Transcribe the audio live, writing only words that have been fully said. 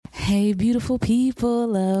Hey, beautiful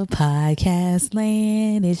people of podcast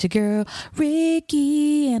land. It's your girl,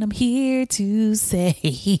 Ricky, and I'm here to say,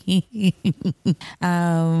 hey,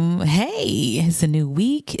 it's a new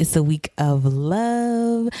week. It's a week of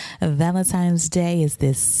love. Valentine's Day is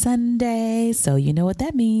this Sunday. So you know what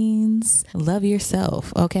that means. Love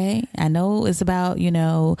yourself. Okay. I know it's about,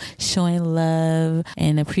 showing love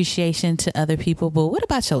and appreciation to other people, but what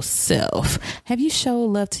about yourself? Have you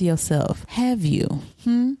shown love to yourself? Have you?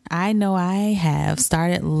 I know I have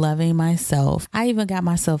started loving myself. I even got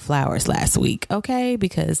myself flowers last week, okay?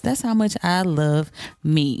 Because that's how much I love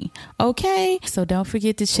me, okay? So don't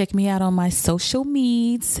forget to check me out on my social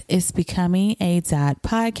medias. It's Becoming a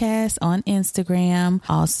Podcast on Instagram.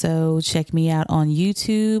 Also, check me out on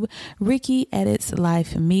YouTube, Ricky Edits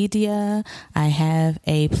Life Media. I have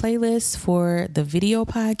a playlist for the video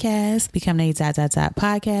podcast. Becoming a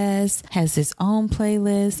Podcast has its own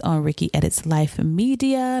playlist on Ricky Edits Life Media.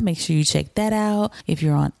 Make sure you check that out. If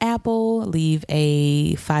you're on Apple, leave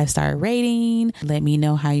a 5-star rating. Let me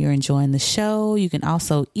know how you're enjoying the show. You can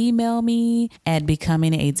also email me at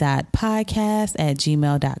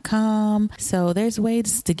becominga.podcast@gmail.com. So there's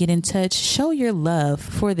ways to get in touch. Show your love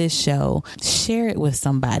for this show. Share it with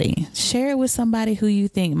somebody. Share it with somebody who you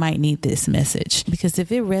think might need this message. Because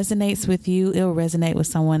if it resonates with you, it'll resonate with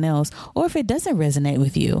someone else. Or if it doesn't resonate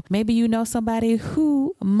with you, maybe you know somebody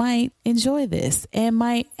who might enjoy this and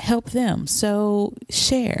might help them. So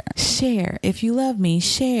share. If you love me,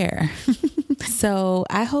 share. So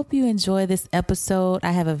I hope you enjoy this episode.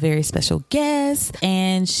 I have a very special guest,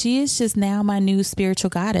 and she is just now my new spiritual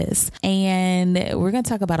goddess. And we're going to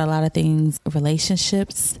talk about a lot of things: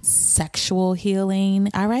 relationships, sexual healing.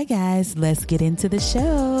 All right, guys, let's get into the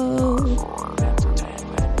show.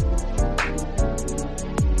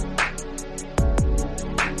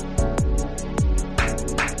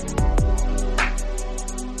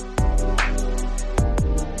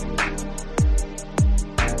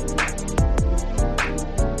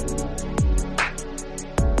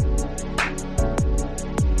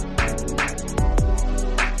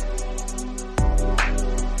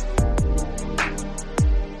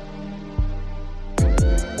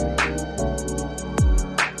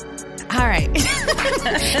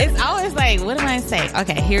 It's always like, what am I saying?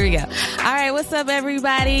 Okay, here we go. All right, what's up,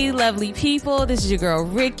 everybody? Lovely people. This is your girl,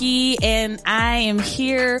 Ricky, and I am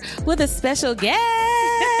here with a special guest.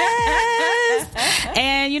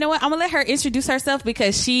 And you know what? I'm going to let her introduce herself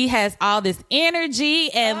because she has all this energy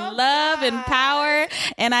and love and power,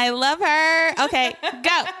 and I love her. Okay,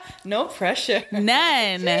 go. No pressure.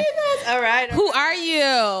 None. Jesus. All right. Who are you?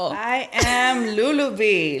 I am Lulu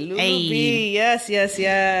B. Lulu B. Yes.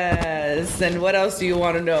 And what else do you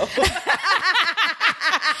want to know?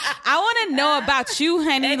 I want to know about you,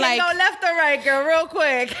 honey. Like, go left or right, girl, real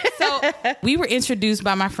quick. So we were introduced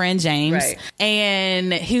by my friend James, right.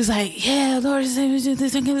 And he was like, "Yeah, Lord,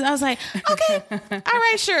 this." I was like, "Okay, all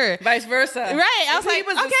right, sure." Vice versa, right? I was he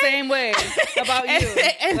was okay. The same way about you.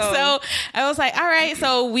 And so I was like, "All right."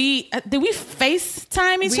 So we did we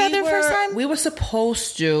FaceTime each other first time? We were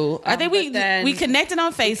supposed to. I think we connected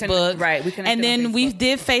on Facebook, right? We connected, and then we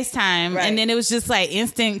did FaceTime, right. And then it was just like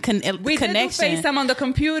instant connection. We did FaceTime on the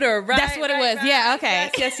computer, right? That's what it was. Right. Yeah.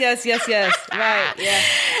 Okay. Yes. Right. Yeah.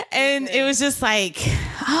 And it was just like,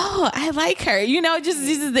 oh, I like her. Just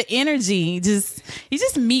this is the energy. You just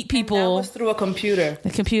meet people. And that was through a computer. The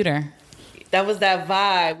computer. That was that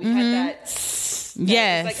vibe. We had that.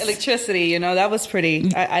 Yes. Like electricity, that was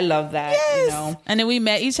pretty. I love that. Yes. And then we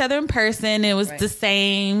met each other in person. It was the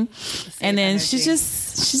same. And then energy.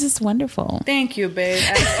 she's just wonderful. Thank you, babe.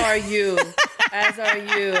 As are you.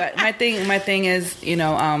 My thing is,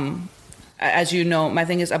 as you know, my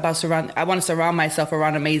thing is about I want to surround myself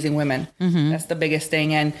around amazing women. Mm-hmm. That's the biggest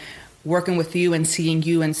thing. And working with you and seeing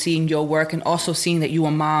your work, and also seeing that you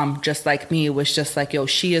a mom just like me, it was just like, yo,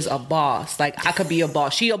 she is a boss. Like, I could be a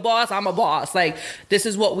boss. She a boss, I'm a boss. Like, this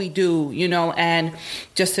is what we do, and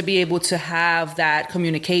just to be able to have that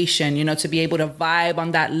communication, to be able to vibe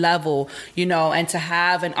on that level, and to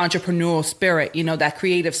have an entrepreneurial spirit, that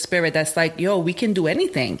creative spirit that's like, yo, we can do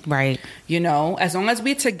anything. Right. As long as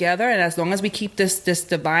we're together and as long as we keep this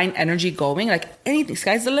divine energy going, like anything,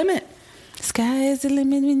 sky's the limit. Sky is the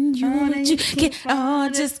limit when you get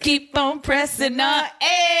on. Just keep on pressing on.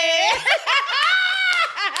 Hey.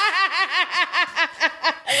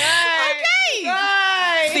 Okay.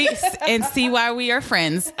 Right. See why we are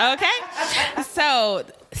friends. Okay. So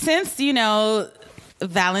since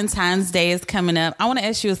Valentine's Day is coming up, I want to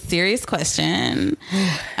ask you a serious question.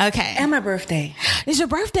 Okay. And my birthday. It's your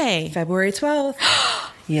birthday. February 12th.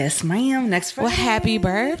 Yes, ma'am. Next Friday. Well, happy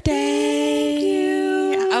birthday. Thank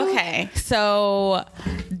you. Okay. So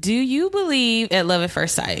Do you believe at love at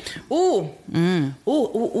first sight? No.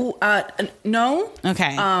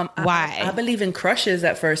 Okay. Why? I believe in crushes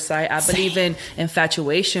at first sight. I believe in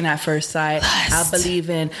infatuation at first sight. Lust. I believe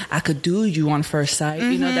in I could do you on first sight.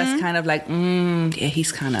 You know, that's kind of like, yeah,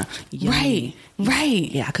 he's kind of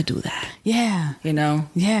Right. Yeah, I could do that. Yeah. You know?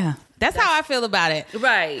 Yeah. That's how I feel about it.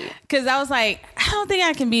 Right. Because I was like, I don't think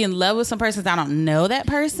I can be in love with some person if I don't know that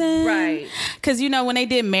person. Right. Because, you know, when they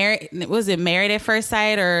did was it Married at First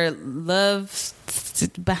Sight or Love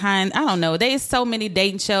Behind, I don't know. There's so many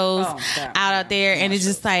dating shows out there. And it's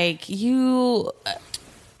just like,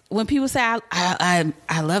 when people say, I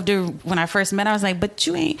loved her when I first met her, I was like, but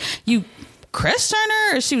you crushed on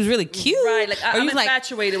her, or she was really cute, right? Like I'm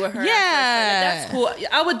infatuated with her. Yeah, that's cool.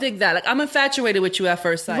 I would dig that. Like I'm infatuated with you at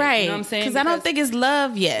first sight, right? You know what I'm saying? Because I don't think it's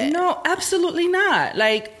love yet. No, absolutely not.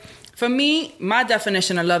 Like for me, my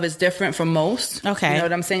definition of love is different from most. Okay, you know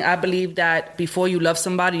what I'm saying? I believe that before you love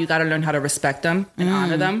somebody, you got to learn how to respect them and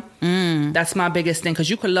honor them. That's my biggest thing. Because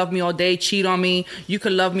you could love me all day, cheat on me. You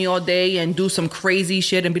could love me all day and do some crazy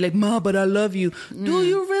shit and be like, "Ma, but I love you." Do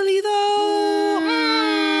you really though?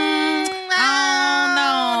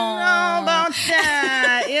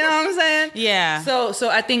 That. You know what I'm saying? Yeah. So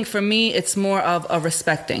I think for me, it's more of a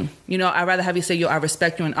respecting. You know, I'd rather have you say, "Yo, I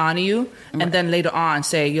respect you and honor you," and then later on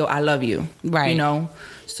say, "Yo, I love you." Right. You know.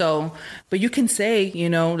 So, but you can say, you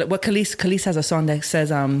know, what Khalees has a song that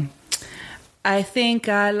says, "I think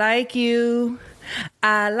I like you.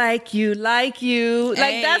 I like you, like you."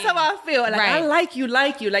 Like, that's how I feel. Like, I like you,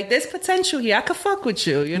 like you. Like, there's potential here. I could fuck with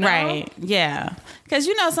you, you know? Right. Yeah. Because,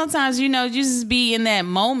 you know, sometimes, you know, you just be in that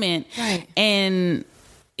moment. Right. And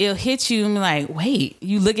it'll hit you and be like, wait.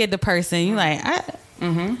 You look at the person. You're like,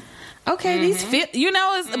 okay, these feel, you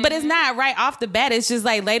know, but it's not right off the bat. It's just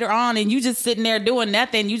like later on and you just sitting there doing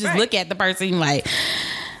nothing. You just look at the person and you're like,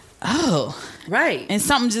 oh. Right. And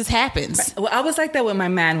something just happens. Right. Well, I was like that with my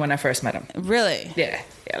man when I first met him. Really? Yeah.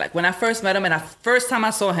 Like when I first met him and first time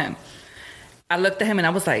I saw him, I looked at him and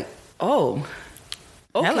I was like, oh,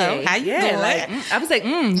 okay. Hello. How you doing? Like, I was like,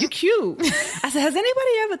 you cute. I said, has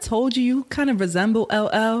anybody ever told you kind of resemble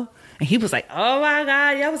LL? And he was like, oh my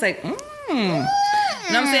God. Yeah. I was like, You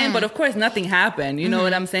know what I'm saying? But of course, nothing happened. You know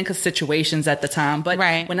what I'm saying? Because situations at the time. But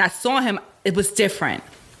when I saw him, it was different.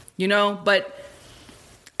 You know? But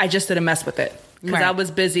I just didn't mess with it. Because I was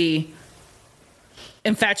busy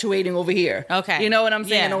infatuating over here. Okay. You know what I'm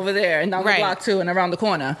saying? Yeah. Over there. And down the block too. And around the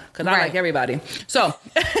corner. Because I like everybody. So...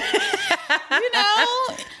 You know,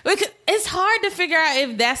 it's hard to figure out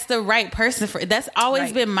if that's the right person for. That's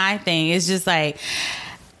always been my thing. It's just like,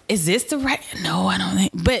 is this the right? No, I don't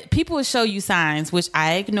think. But people will show you signs, which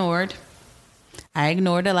I ignored. I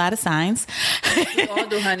ignored a lot of signs. We all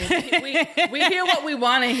do, honey. We hear what we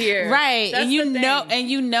want to hear, right? That's and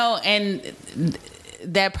you know, and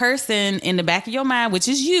that person in the back of your mind, which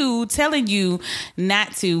is you, telling you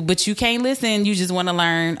not to, but you can't listen. You just want to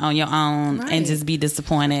learn on your own and just be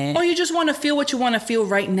disappointed. Or you just want to feel what you want to feel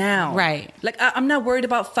right now. Right. Like, I'm not worried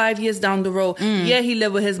about 5 years down the road. Yeah, he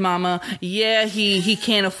lived with his mama. Yeah, he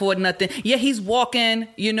can't afford nothing. Yeah, he's walking,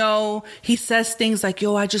 you know. He says things like,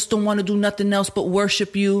 yo, I just don't want to do nothing else but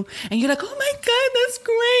worship you. And you're like, oh my God, that's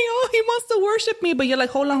great. Oh, he wants to worship me. But you're like,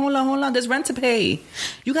 hold on. There's rent to pay.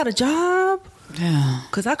 You got a job? Yeah.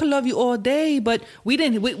 Because I could love you all day, but we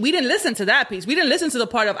didn't listen to that piece. We didn't listen to the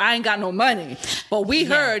part of I ain't got no money. But we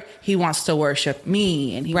heard he wants to worship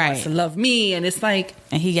me and he wants to love me. And it's like...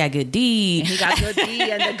 And he got good D. And he got good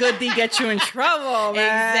D. And the good D gets you in trouble,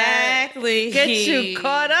 man. Exactly. Get you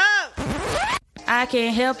caught up. I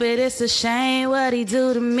can't help it, it's a shame what he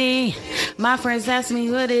do to me. My friends ask me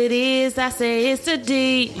what it is, I say it's a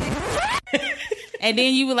D. And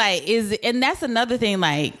then you were like, and that's another thing,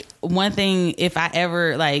 like, one thing, if I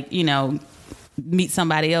ever, like, you know, meet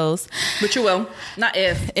somebody else. But you will. Not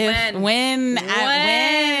if. When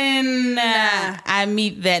I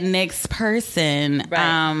meet that next person,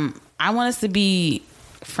 I want us to be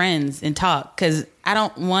friends and talk, because I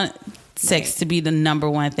don't want sex to be the number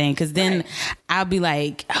one thing, because then I'll be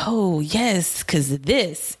like, oh yes, because of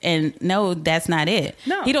this, and no, that's not it.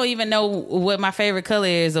 No, he don't even know what my favorite color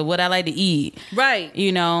is or what I like to eat, right?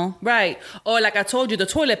 You know, right? Or like I told you, the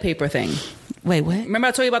toilet paper thing. Wait, what? Remember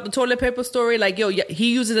I told you about the toilet paper story? Like, yo,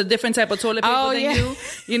 he uses a different type of toilet paper than you.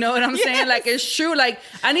 You know what I'm saying? Like, it's true. Like,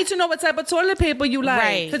 I need to know what type of toilet paper you like.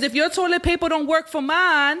 Right. Because if your toilet paper don't work for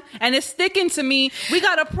mine and it's sticking to me, we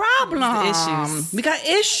got a problem. Issues. We got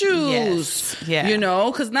issues. Yes. Yeah. You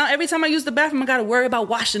know? Because now every time I use the bathroom, I got to worry about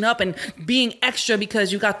washing up and being extra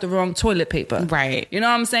because you got the wrong toilet paper. Right. You know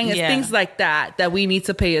what I'm saying? It's things like that we need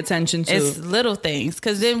to pay attention to. It's little things.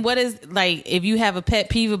 Because then what is, like, if you have a pet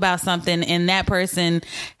peeve about something and that person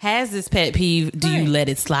has this pet peeve, do you let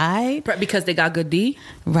it slide? Because they got good D?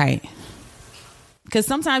 Right. Because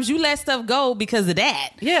sometimes you let stuff go because of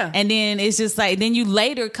that. Yeah. And then it's just like, then you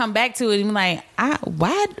later come back to it and be like,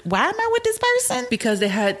 why am I with this person? Because they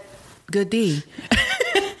had good D.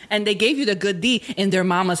 And they gave you the good D in their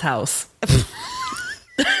mama's house.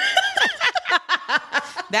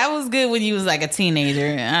 That was good when you was like a teenager.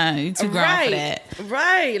 You too grown for that.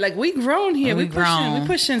 Right. Like, we grown here. We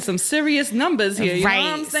pushing some serious numbers here. You know what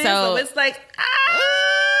I'm saying? So it's like,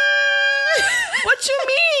 what you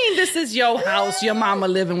mean? This is your house, your mama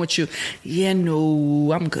living with you. Yeah,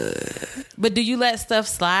 no, I'm good. But do you let stuff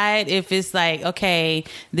slide if it's like, okay,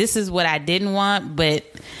 this is what I didn't want, but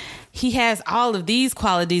he has all of these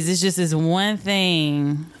qualities. It's just this one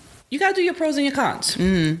thing. You gotta do your pros and your cons.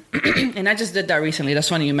 And I just did that recently. That's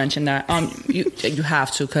funny you mentioned that. You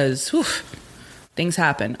have to, because things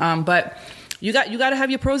happen. But you got to have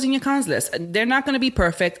your pros and your cons list. They're not going to be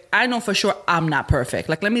perfect. I know for sure I'm not perfect.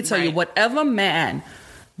 Like, let me tell you, whatever man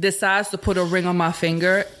decides to put a ring on my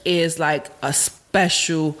finger is like a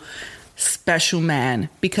special man,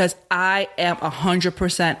 because I am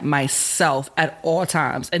 100% myself at all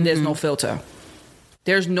times, and there's no filter.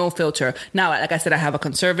 There's no filter. Now, like I said, I have a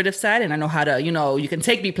conservative side, and I know how to, you can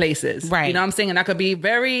take me places. Right. You know what I'm saying? And I could be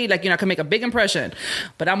very, I can make a big impression.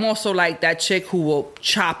 But I'm also like that chick who will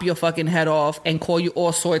chop your fucking head off and call you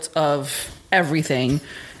all sorts of everything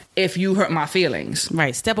if you hurt my feelings.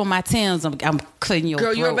 Right. Step on my Timbs, I'm cleaning your Girl,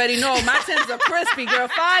 throat. you already know. My Timbs are crispy, girl.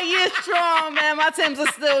 5 years strong, man. My Timbs are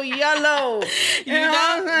still yellow. You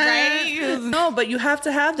know, right? No, but you have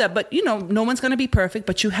to have that. But, no one's going to be perfect,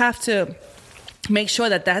 but you have to make sure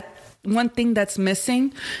that one thing that's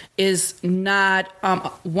missing is not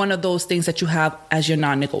one of those things that you have as your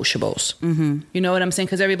non-negotiables. Mm-hmm. You know what I'm saying?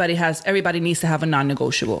 Because everybody needs to have a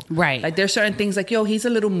non-negotiable. Right. Like, there's certain things like, he's a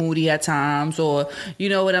little moody at times, or, you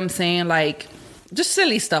know what I'm saying? Like, just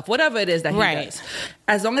silly stuff, whatever it is that he does.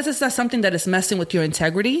 As long as it's not something that is messing with your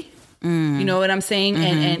integrity, you know what I'm saying?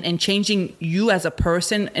 Mm-hmm. And changing you as a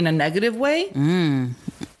person in a negative way.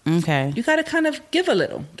 Okay. You got to kind of give a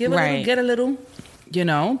little, get a little,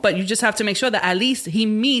 but you just have to make sure that at least he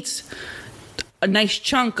meets a nice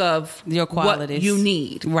chunk of your qualities, what you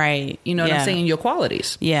need. Right. You know what I'm saying? Your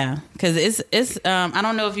qualities. Yeah. Because it's I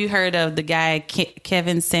don't know if you heard of the guy,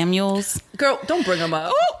 Kevin Samuels. Girl, don't bring him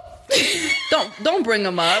up. Don't bring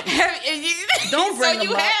him up. Don't bring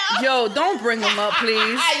him up. Yo, don't bring him up,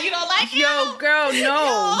 please. You don't like him? Yo, girl,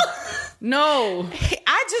 no. No.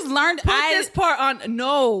 I just learned. Put this part on.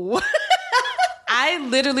 No. I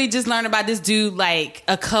literally just learned about this dude like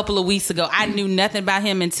a couple of weeks ago. I knew nothing about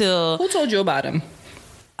him until... Who told you about him?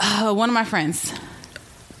 One of my friends.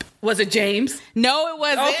 Was it James? No, it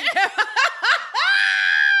wasn't. Okay.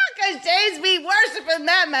 Because James be worshiping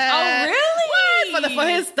that man. Oh, really? For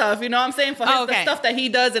his stuff, you know what I'm saying? For the stuff that he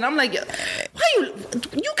does. And I'm like, why you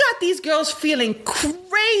got these girls feeling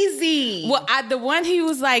crazy? Well, the one he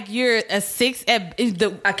was like, you're a 6 at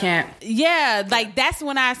I can't. Yeah, like that's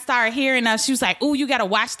when I started hearing she was like, oh, you got to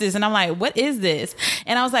watch this. And I'm like, what is this?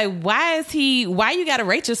 And I was like, why you got to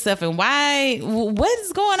rate yourself, and what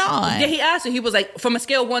is going on? Yeah, he asked her, he was like, from a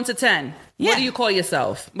scale of 1 to 10, what do you call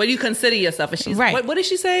yourself? What do you consider yourself? And she's right. What did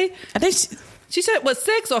she say? I think she said,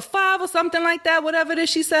 6 or 5 or something like that, whatever it is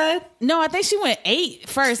she said. No, I think she went 8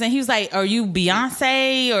 first. And he was like, are you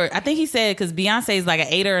Beyonce? Or I think he said, because Beyonce is like an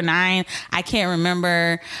 8 or a 9. I can't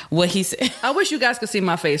remember what he said. I wish you guys could see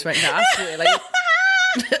my face right now. I swear.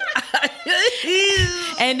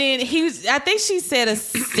 And then I think she said a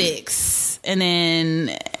 6. And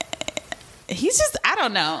then he's just, I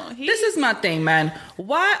don't know. This is my thing, man.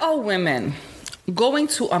 Why are women going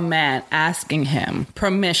to a man asking him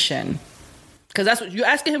permission? Because that's what you're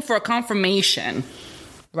asking him for, a confirmation,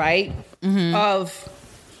 right? Mm-hmm. Of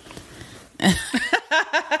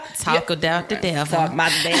talk about the devil. Talk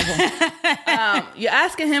about the devil. You're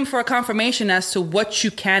asking him for a confirmation as to what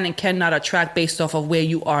you can and cannot attract based off of where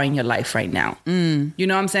you are in your life right now. You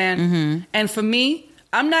know what I'm saying? Mm-hmm. And for me,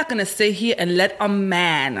 I'm not gonna sit here and let a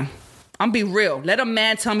man. I'm be real. Let a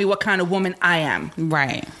man tell me what kind of woman I am.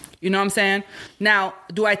 Right. You know what I'm saying? Now,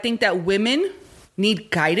 do I think that women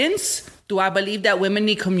need guidance? Do I believe that women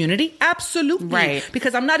need community? Absolutely. Right.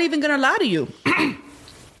 Because I'm not even going to lie to you.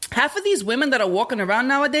 Half of these women that are walking around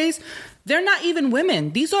nowadays, they're not even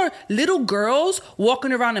women. These are little girls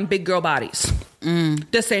walking around in big girl bodies.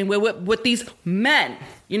 The same way with these men.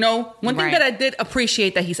 You know, one thing that I did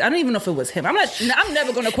appreciate that I don't even know if it was him. I'm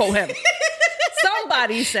never going to quote him.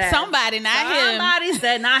 Somebody said,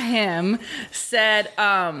 not him, said,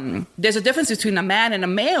 there's a difference between a man and a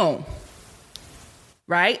male.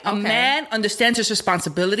 Right? A man understands his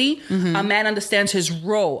responsibility. A man understands his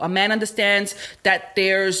role. A man understands that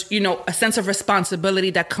there's, a sense of responsibility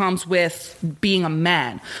that comes with being a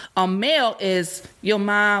man. A male is, yo,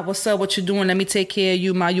 ma, what's up? What you doing? Let me take care of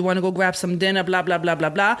you, ma. You want to go grab some dinner? Blah, blah, blah, blah,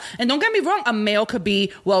 blah. And don't get me wrong, a male could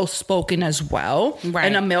be well-spoken as well. Right.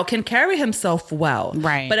 And a male can carry himself well.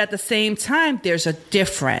 Right. But at the same time, there's a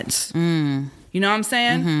difference. You know what I'm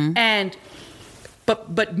saying? And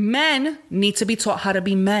But men need to be taught how to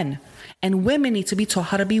be men. And women need to be taught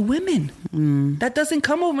how to be women. That doesn't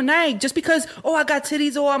come overnight. Just because, I got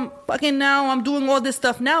titties, I'm doing all this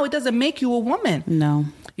stuff now, it doesn't make you a woman. No.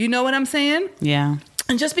 You know what I'm saying? Yeah.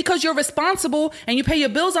 And just because you're responsible and you pay your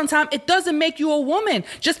bills on time, it doesn't make you a woman.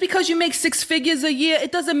 Just because you make 6 figures a year,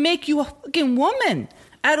 it doesn't make you a fucking woman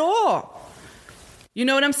at all. You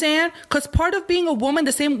know what I'm saying? Because part of being a woman,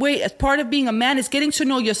 the same way as part of being a man, is getting to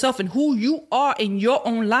know yourself and who you are in your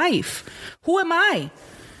own life. Who am I?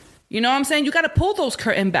 You know what I'm saying? You got to pull those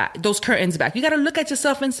curtains back. You got to look at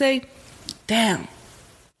yourself and say, damn,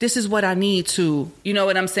 this is what I need to, you know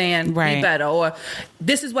what I'm saying? Right. Be better. Or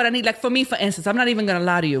this is what I need. Like for me, for instance, I'm not even going to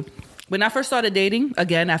lie to you. When I first started dating,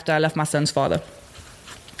 again, after I left my son's father,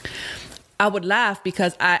 I would laugh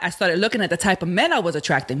because I started looking at the type of men I was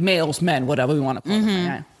attracting, males, men, whatever we want to call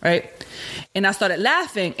them, right? And I started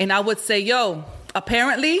laughing and I would say, yo,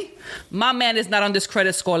 apparently my man is not on this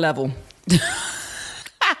credit score level.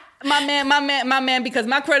 my man, because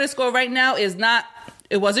my credit score right now is not,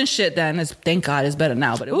 it wasn't shit then. Thank God it's better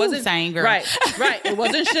now, but it wasn't. Same girl. Right. It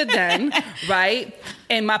wasn't shit then, right?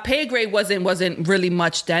 And my pay grade wasn't really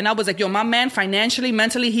much then. I was like, yo, my man financially,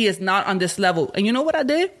 mentally, he is not on this level. And you know what I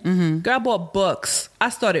did? Girl, I bought books. I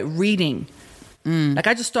started reading. Like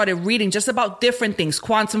I just started reading just about different things,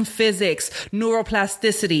 quantum physics,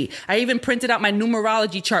 neuroplasticity. I even printed out my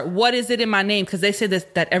numerology chart. What is it in my name? Because they say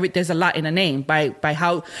that there's a lot in a name by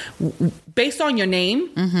how, based on your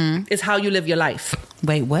name is how you live your life.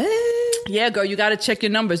 Wait, what? Yeah, girl, you got to check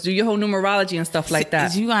your numbers, do your whole numerology and stuff like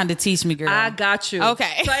that. You got to teach me, girl. I got you.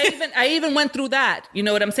 Okay. So I even went through that. You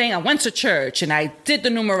know what I'm saying? I went to church and I did the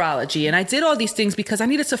numerology and I did all these things because I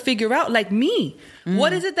needed to figure out, like me,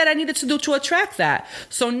 what is it that I needed to do to attract that?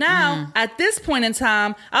 So now, at this point in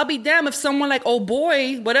time, I'll be damned if someone like, oh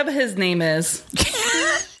boy, whatever his name is.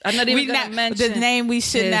 I'm not even going to mention the name we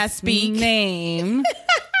should not speak. Name.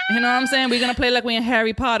 You know what I'm saying? We're going to play like we're in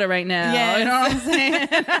Harry Potter right now. Yes. You know what I'm saying?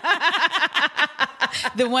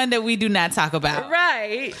 The one that we do not talk about.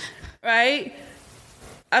 Right.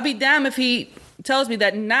 I'll be damned if he tells me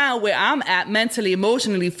that now where I'm at mentally,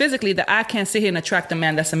 emotionally, physically, that I can't sit here and attract a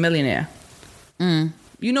man that's a millionaire.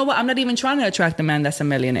 You know what? I'm not even trying to attract a man that's a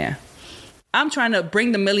millionaire. I'm trying to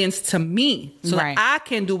bring the millions to me so that I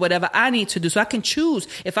can do whatever I need to do. So I can choose.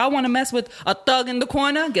 If I want to mess with a thug in the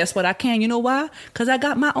corner, guess what? I can. You know why? Because I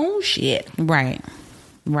got my own shit. Right.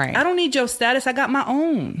 I don't need your status. I got my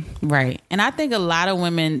own. Right. And I think a lot of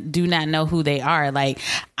women do not know who they are. Like,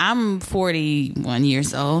 I'm 41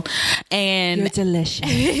 years old and you're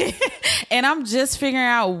delicious. and I'm just figuring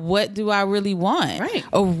out what do I really want, right?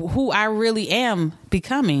 Or who I really am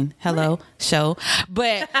becoming. Hello, show.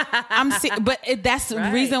 But that's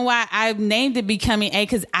the reason why I've named it Becoming A,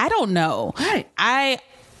 because I don't know. Right.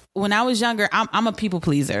 When I was younger, I'm a people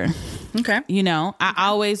pleaser. Okay. You know, I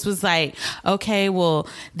always was like, okay, well,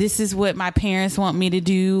 this is what my parents want me to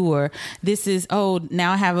do, or this is,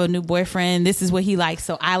 now I have a new boyfriend. This is what he likes,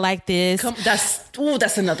 so I like this.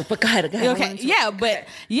 That's another. But go ahead. Okay.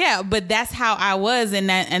 But that's how I was, and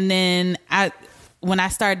then when I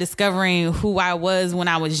started discovering who I was when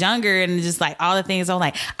I was younger, and just like all the things, I'm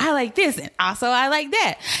like, I like this, and also I like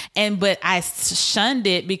that. But I shunned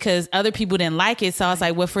it because other people didn't like it. So I was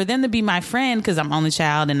like, well, for them to be my friend, because I'm only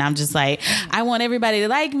child, and I'm just like, I want everybody to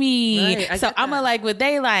like me. Right, so I'm gonna like what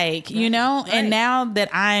they like, you know? Right. And now that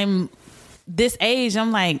I'm this age,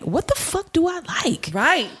 I'm like, what the fuck do I like?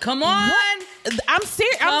 Right. Come on. What? I'm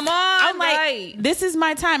serious. I'm like, this is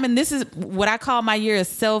my time, and this is what I call my year of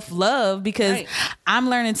self-love, because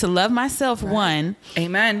I'm learning to love myself. One.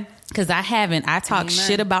 Amen. Because I haven't. I talk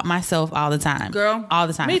shit about myself all the time. Girl. All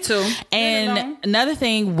the time. Me too. And another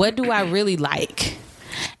thing, what do I really like?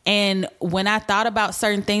 And when I thought about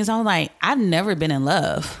certain things, I'm like, I've never been in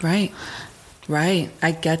love. Right.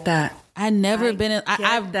 I get that. I've never been in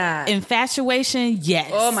that. Infatuation,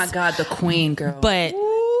 yes. Oh my God, the queen, girl. But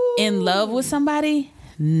in love with somebody,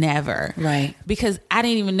 never. Right. Because I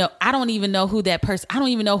don't even know who that person, I don't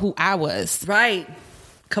even know who I was. Right.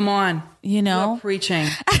 Come on. You know? You're preaching.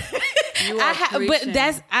 You are preaching.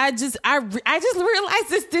 But I just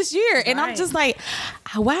realized this year, and I'm just like,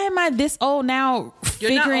 why am I this old now?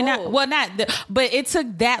 Figuring out, well, but it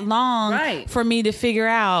took that long for me to figure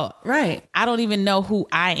out. Right, I don't even know who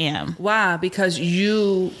I am. Why? Because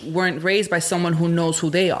you weren't raised by someone who knows who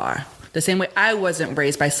they are. The same way I wasn't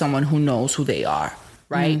raised by someone who knows who they are.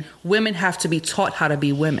 Right? Women have to be taught how to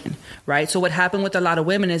be women, right? So what happened with a lot of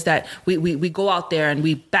women is that we go out there and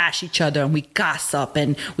we bash each other and we gossip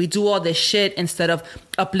and we do all this shit instead of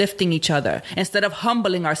uplifting each other, instead of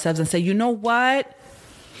humbling ourselves and say, you know what?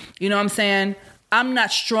 You know what I'm saying? I'm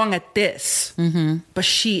not strong at this, but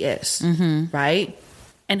she is, right?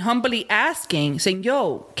 And humbly asking, saying,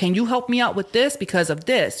 yo, can you help me out with this because of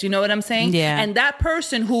this? You know what I'm saying? Yeah. And that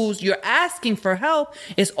person who's you're asking for help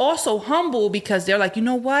is also humble because they're like, you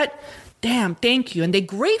know what? Damn, thank you. And they're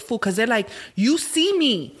grateful because they're like, you see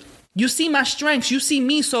me. You see my strengths. You see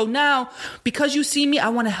me. So now, because you see me, I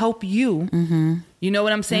want to help you. You know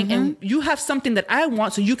what I'm saying? And you have something that I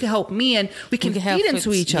want, so you can help me and we can feed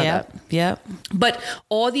into each other. Yep. But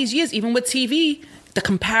all these years, even with TV, the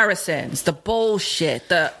comparisons, the bullshit,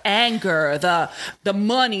 the anger, the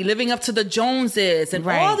money, living up to the Joneses and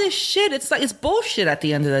all this shit. It's like, it's bullshit at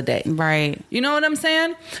the end of the day. Right. You know what I'm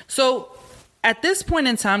saying? So at this point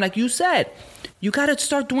in time, like you said, you got to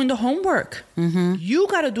start doing the homework. You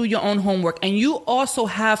got to do your own homework. And you also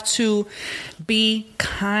have to be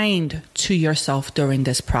kind to yourself during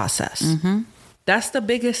this process. That's the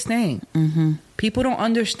biggest thing. People don't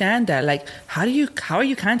understand that. Like, how are you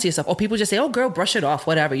kind to yourself? Or people just say, oh, girl, brush it off,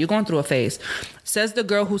 whatever. You're going through a phase. Says the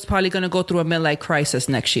girl who's probably going to go through a midlife crisis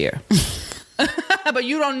next year. But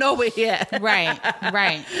you don't know it yet.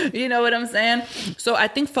 Right. You know what I'm saying? So I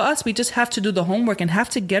think for us, we just have to do the homework and have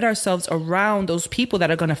to get ourselves around those people that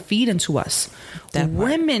are going to feed into us.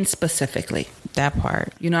 Women specifically. That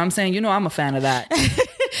part. You know what I'm saying? You know, I'm a fan of that.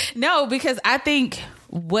 No, because I think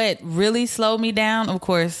what really slowed me down, of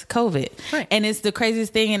course, COVID. Right. And it's the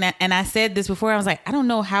craziest thing. And I said this before. I was like, I don't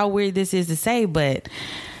know how weird this is to say, but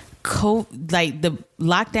the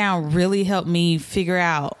lockdown really helped me figure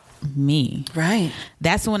out me. Right.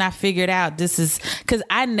 That's when I figured out this is because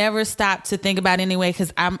I never stopped to think about it anyway,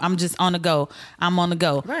 because I'm just on the go. I'm on the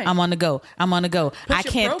go. Right. I'm on the go. Plus I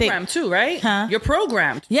can't think. You're programmed too, right? Huh? You're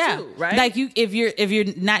programmed too, right? Like if you're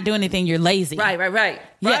not doing anything, you're lazy. Right.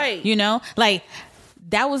 Yeah, you know, like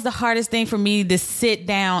that was the hardest thing for me, to sit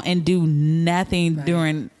down and do nothing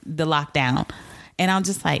during the lockdown. And I'm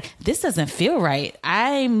just like, this doesn't feel right.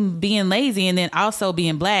 I'm being lazy. And then also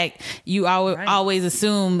being black, you always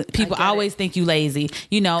assume people always think you lazy.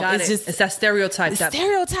 You know, it's that stereotype.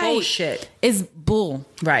 Bullshit. It's bull.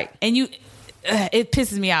 Right. And it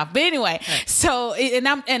pisses me off. But anyway, so, and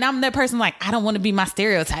I'm that person like, I don't want to be my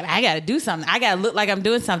stereotype. I got to do something. I got to look like I'm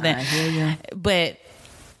doing something. I hear you. But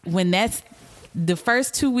when that's the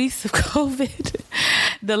first 2 weeks of COVID,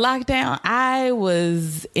 the lockdown, I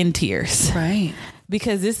was in tears. Right.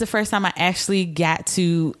 Because this is the first time I actually got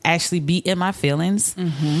to be in my feelings.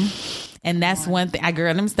 And that's one thing.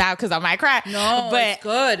 Let me stop because I might cry. No, but it's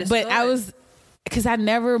good. It's good. I was, because I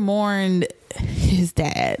never mourned his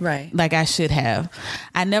dad. Right. Like I should have.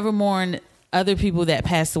 I never mourned other people that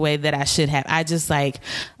passed away that I should have. I just like,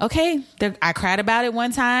 okay, I cried about it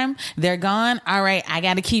one time. They're gone. All right, I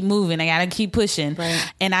got to keep moving. I got to keep pushing.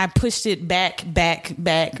 Right. And I pushed it back, deep,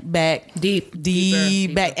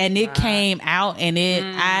 back. And it came out and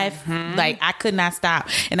I could not stop.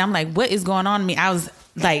 And I'm like, what is going on to me? I was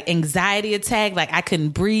like anxiety attack. Like I couldn't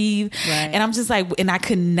breathe. Right. And I'm just like, and I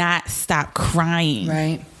could not stop crying.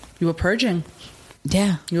 Right. You were purging.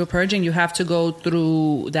 Yeah. You were purging. You have to go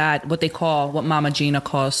through that, what Mama Gina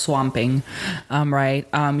calls swamping, right?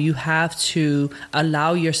 You have to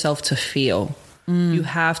allow yourself to feel. You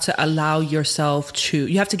have to allow yourself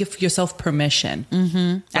you have to give yourself permission.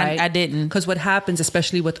 Right? I didn't. Because what happens,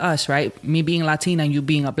 especially with us, right? Me being Latina and you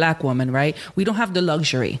being a black woman, right? We don't have the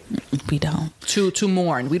luxury. We don't. To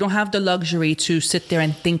mourn. We don't have the luxury to sit there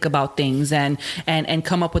and think about things and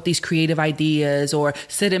come up with these creative ideas or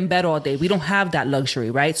sit in bed all day. We don't have that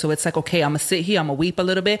luxury, right? So it's like, okay, I'm going to sit here, I'm going to weep a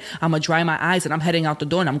little bit, I'm going to dry my eyes and I'm heading out the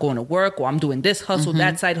door and I'm going to work or I'm doing this hustle,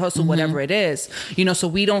 that side hustle, whatever it is. You know, so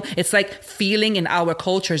we don't, it's like feeling in our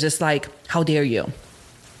cultures, it's like, how dare you?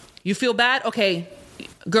 You feel bad? Okay,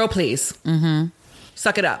 girl, please.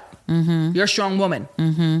 Suck it up. You're a strong woman.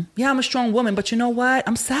 Yeah, I'm a strong woman, but you know what?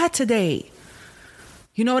 I'm sad today.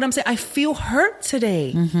 You know what I'm saying? I feel hurt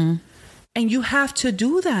today. And you have to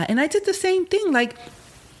do that. And I did the same thing. Like,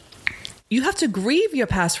 you have to grieve your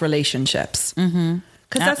past relationships. Because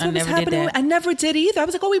that's what was happening. I never did either. I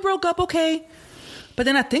was like, oh, we broke up. Okay. But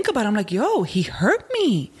then I think about it. I'm like, yo, he hurt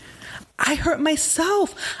me. I hurt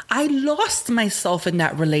myself. I lost myself in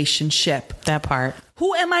that relationship. That part.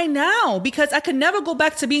 Who am I now? Because I could never go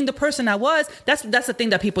back to being the person I was. That's the thing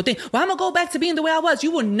that people think. Well, I'm going to go back to being the way I was.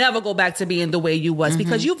 You will never go back to being the way you was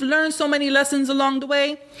because you've learned so many lessons along the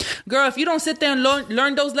way. Girl, if you don't sit there and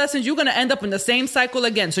learn those lessons, you're going to end up in the same cycle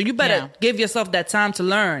again. So you better give yourself that time to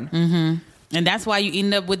learn. Mm-hmm. And that's why you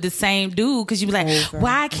end up with the same dude because you be like,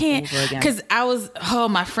 why I can't? Because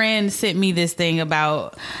my friend sent me this thing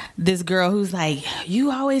about this girl who's like,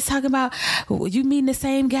 you always talk about you meeting the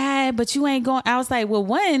same guy, but you ain't going. I was like, well,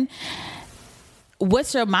 one,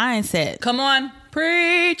 what's your mindset? Come on,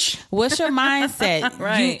 preach. What's your mindset?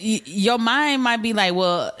 Right. Your mind might be like,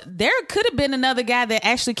 well, there could have been another guy that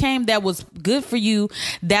actually came that was good for you,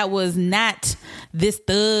 that was not this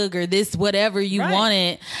thug or this whatever you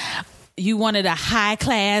wanted. You wanted a high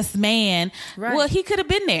class man. Right. Well, he could have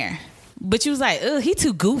been there. But you was like, oh, he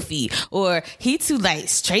too goofy or he too like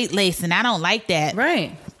straight laced and I don't like that.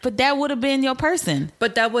 Right. But that would have been your person.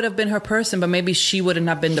 But that would have been her person, but maybe she would have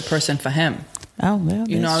not been the person for him. Oh, well,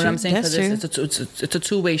 you know what I'm saying? Because it's a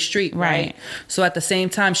two-way street, right? So at the same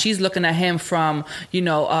time, she's looking at him from,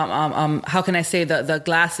 how can I say, the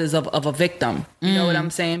glasses of a victim. You know what I'm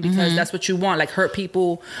saying? Because that's what you want. Like, hurt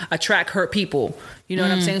people attract hurt people. You know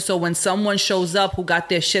what I'm saying? So when someone shows up who got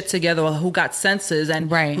their shit together or who got senses and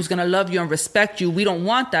who's going to love you and respect you, we don't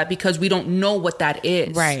want that because we don't know what that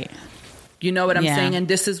is. Right. You know what I'm saying? And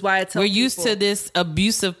this is why we're used to this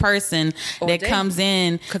abusive person that comes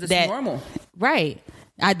in. Because it's normal. Right.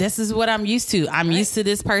 This is what I'm used to. I'm used to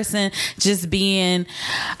this person just being,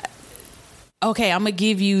 okay, I'm going to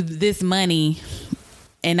give you this money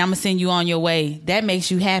and I'm going to send you on your way. That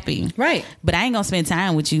makes you happy. Right. But I ain't going to spend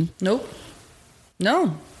time with you. Nope.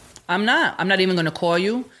 No. I'm not even going to call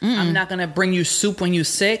you. I'm not going to bring you soup when you're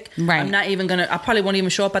sick. Right. I probably won't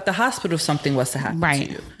even show up at the hospital if something was to happen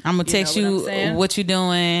to you. I'm going to text you what you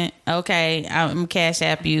doing. Okay. I'm going to cash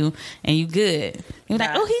app you and you good. You're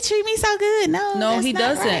like, oh, he treat me so good. No, he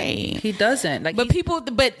doesn't. Right. He doesn't. Like,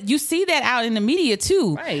 but you see that out in the media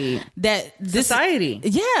too. Right. That society.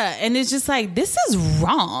 Yeah. And it's just like, this is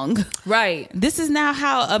wrong. Right. This is not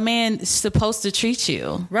how a man's supposed to treat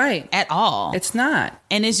you. Right. At all. It's not.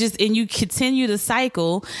 And it's just, and you continue the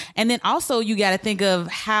cycle. And then also you got to think of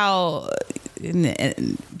how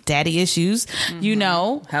daddy issues,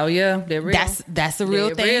 Hell yeah. They're real. That's a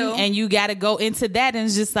real thing. Real. And you got to go into that. And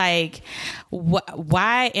it's just like,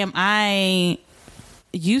 why am I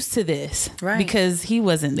used to this? Right. Because he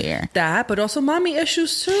wasn't there. That, but also mommy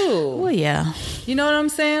issues too. Well, yeah. You know what I'm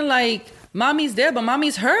saying? Like, mommy's there, but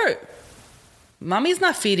mommy's hurt. Mommy's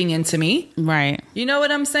not feeding into me. Right. You know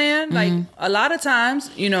what I'm saying? Like, a lot of times,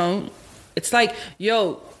 it's like,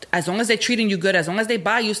 as long as they're treating you good, as long as they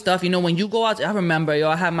buy you stuff, when you go out, I remember,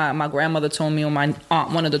 I had my grandmother told me, or my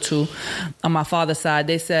aunt, one of the two, on my father's side,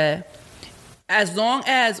 they said, as long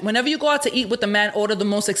as, whenever you go out to eat with the man, order the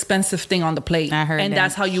most expensive thing on the plate. I heard and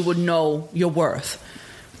that's how you would know your worth.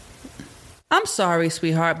 I'm sorry,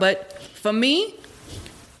 sweetheart, but for me,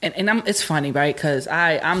 and it's funny, right? Because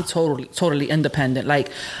I'm totally independent. Like,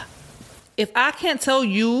 if I can't tell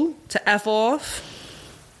you to F off,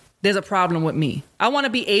 there's a problem with me. I want to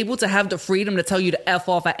be able to have the freedom to tell you to F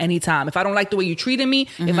off at any time. If I don't like the way you treated me,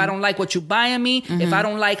 if I don't like what you buying me, if I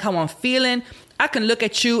don't like how I'm feeling, I can look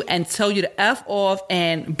at you and tell you to F off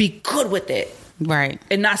and be good with it. Right.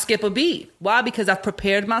 And not skip a beat. Why? Because I've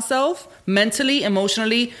prepared myself mentally,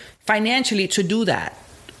 emotionally, financially to do that.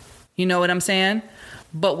 You know what I'm saying?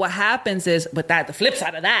 But what happens is, the flip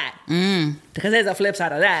side of that, because there's a flip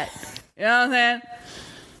side of that. You know what I'm saying?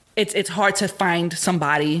 It's hard to find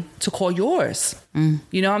somebody to call yours.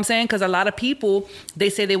 You know what I'm saying? Because a lot of people, they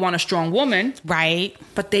say they want a strong woman. Right.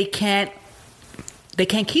 But they can't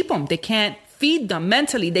keep them. They can't feed them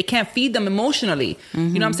mentally. They can't feed them emotionally. You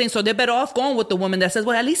know what I'm saying? So they're better off going with the woman that says,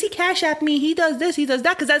 well, at least he cash at me. He does this, he does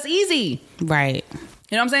that, because that's easy. Right.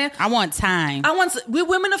 You know what I'm saying? I want time. We're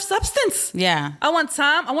women of substance. Yeah. I want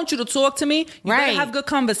time. I want you to talk to me. You better have good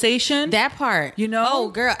conversation. That part. Oh,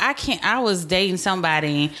 girl, I was dating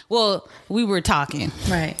somebody. Well, we were talking.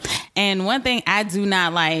 Right. And one thing I do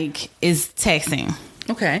not like is texting.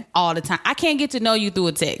 Okay. All the time. I can't get to know you through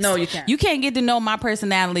a text. No, you can't. You can't get to know my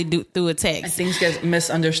personality through a text. And things get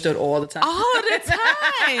misunderstood all the time. All the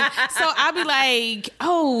time. So I'll be like,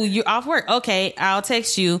 oh, you're off work. Okay, I'll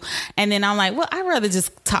text you. And then I'm like, well, I'd rather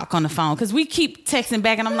just talk on the phone because we keep texting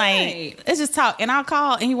back and I'm like, let's just talk. And I'll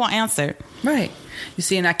call and he won't answer. Right. You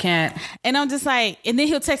see, and I can't. And I'm just like, and then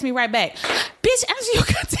he'll text me right back. Bitch, answer your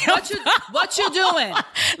goddamn what you doing?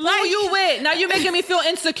 Who you with? Now you're making me feel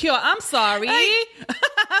insecure. I'm sorry.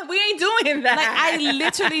 Like, we ain't doing that. Like, I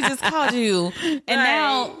literally just called you. And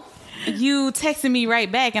now you texted me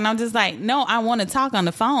right back, and I'm just like, no, I want to talk on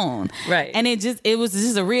the phone. Right. And it was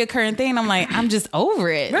just a reoccurring thing. I'm like, I'm just over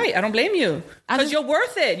it. Right. I don't blame you. Because you're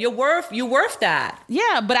worth it. You're worth that.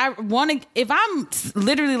 Yeah, but I want to, if I'm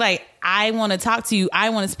literally like, I want to talk to you, I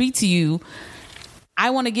want to speak to you,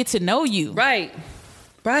 I want to get to know you. Right.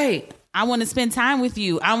 Right. I want to spend time with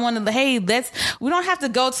you. I want to, hey, we don't have to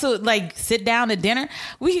go to like sit down to dinner.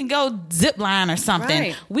 We can go zip line or something.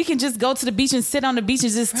 Right. We can just go to the beach and sit on the beach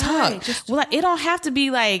and just talk. Well, like, it don't have to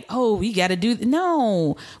be like, oh, we got to do,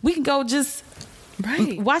 no, we can go just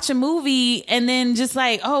watch a movie and then just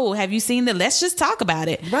like, oh, have you seen let's just talk about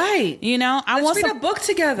it. Right. You know, Let's read a book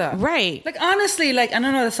together. Right. Like, honestly, like, I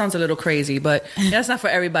don't know, that sounds a little crazy, but that's not for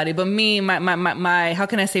everybody. But me, my how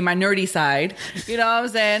can I say, my nerdy side, you know what I'm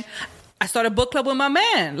saying? I started a book club with my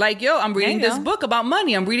man. Like, yo, I'm reading this book about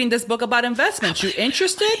money. I'm reading this book about investments. You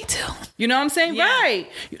interested? Me too. You know what I'm saying? Yeah. Right.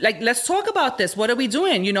 Like, let's talk about this. What are we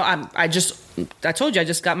doing? You know, I told you, I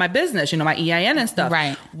just got my business, you know, my EIN and stuff.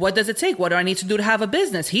 Right. What does it take? What do I need to do to have a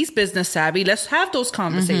business? He's business savvy. Let's have those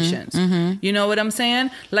conversations. You know what I'm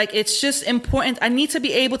saying? Like, it's just important. I need to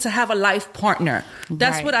be able to have a life partner.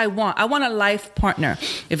 That's what I want. I want a life partner.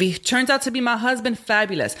 If he turns out to be my husband,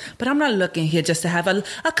 fabulous. But I'm not looking here just to have a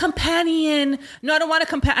companion. No, I don't want a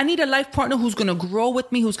companion. I need a life partner who's going to grow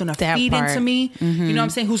with me, who's going to feed into me. You know what I'm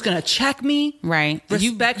saying? Who's going to check me. Right.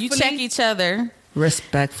 Respectfully. You check each other.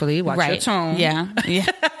 Respectfully. Watch your tone. Yeah. Yeah.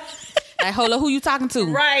 Like, hold on, who you talking to?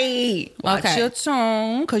 Right. Watch your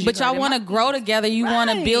tone. But y'all want to grow together. You want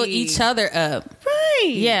to build each other up. Right.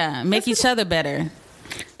 Yeah. Make each other better.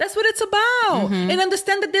 That's what it's about. And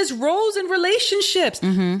understand that there's roles in relationships.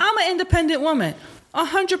 I'm an independent woman.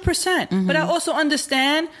 100%. But I also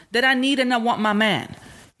understand that I need and I want my man.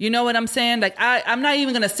 You know what I'm saying? Like, I'm not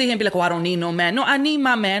even going to sit here and be like, oh, I don't need no man. No, I need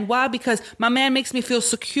my man. Why? Because my man makes me feel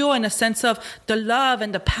secure in a sense of the love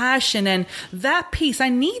and the passion and that piece. I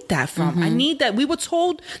need that from. I need that. We were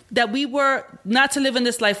told that we were not to live in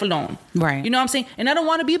this life alone. Right. You know what I'm saying? And I don't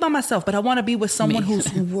want to be by myself, but I want to be with someone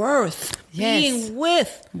who's worth being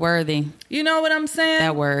with. Worthy. You know what I'm saying?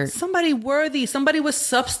 That word. Somebody worthy. Somebody with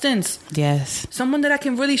substance. Yes. Someone that I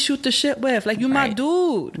can really shoot the shit with. Like, you my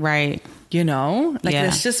dude. Right. You know, like,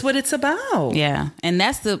 that's just what it's about. Yeah. And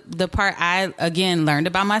that's the part I, again, learned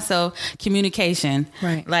about myself. Communication.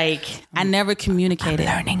 Right. Like, I never communicated.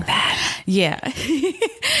 I'm learning that. Yeah.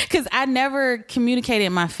 Because I never communicated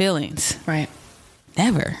my feelings. Right.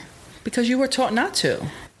 Never. Because you were taught not to.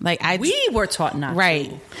 Like, we were taught not to.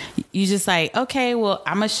 Right. You just like, okay, well,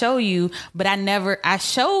 I'm going to show you. But I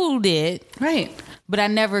showed it. Right. But I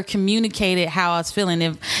never communicated how I was feeling.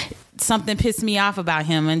 If something pissed me off about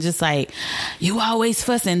him and just like, you always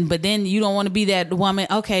fussing, but then you don't want to be that woman.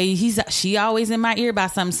 Okay, she always in my ear about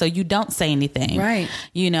something, so you don't say anything. Right.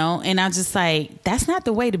 You know, and I'm just like, that's not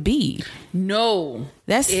the way to be. No.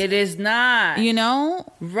 It is not. You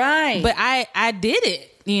know? Right. But I did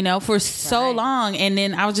it, you know, for so long, and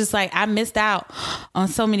then I was just like, I missed out on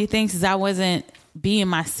so many things because I wasn't being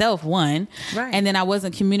myself, one, and then I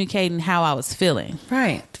wasn't communicating how I was feeling,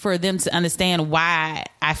 for them to understand why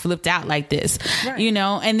I flipped out like this, you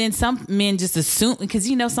know. And then some men just assume, because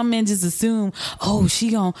you know, some men just assume, oh,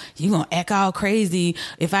 you gonna act all crazy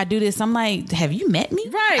if I do this. I'm like, have you met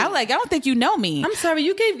me? I'm like, I don't think you know me. I'm sorry,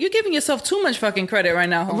 you're giving yourself too much fucking credit right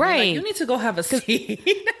now, homie. Like, you need to go have a seat.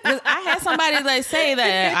 I had somebody like say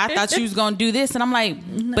that I thought you was gonna do this, and I'm like,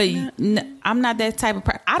 I'm not that type of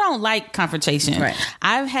person. I don't like confrontation.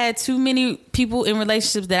 I've had too many people in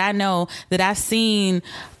relationships that I know that I've seen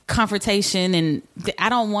confrontation, and I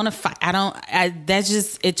don't want to fight. That's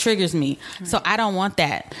just, it triggers me. So I don't want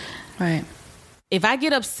that. If I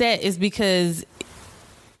get upset, it's because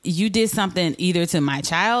you did something either to my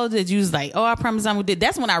child that you was like, oh, I promise I'm gonna do.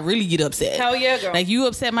 That's when I really get upset. Hell yeah, girl. Like, you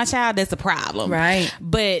upset my child, that's a problem.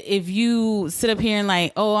 But if you sit up here and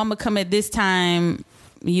like, oh, I'm gonna come at this time,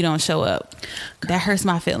 you don't show up, that hurts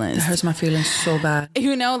my feelings. That hurts my feelings so bad.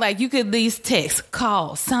 You know, like, you could at least text,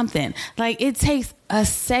 call, something. Like, it takes a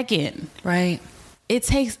second. It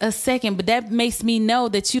takes a second, but that makes me know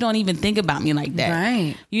that you don't even think about me like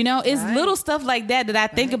that. You know, it's little stuff like that I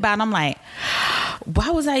think about, and I'm like,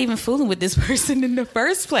 why was I even fooling with this person in the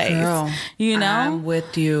first place? Girl, you know? I'm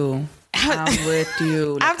with you. I'm with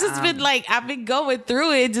you. Like, I've just been like, I've been going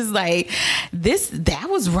through it, just like, that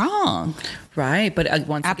was wrong. But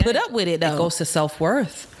once again, I put up with it, though. It goes to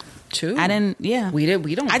self-worth too. I didn't. We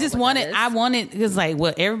don't. I just wanted. I wanted, because like,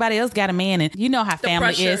 well, everybody else got a man, and you know how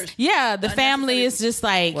family is. Yeah, the family is just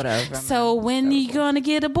like, whatever. So when you gonna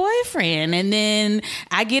get a boyfriend? And then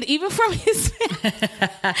I get even from his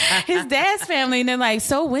dad's family, and they're like,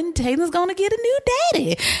 so when Taylor's gonna get a new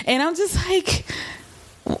daddy? And I'm just like,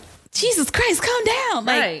 Jesus Christ, calm down.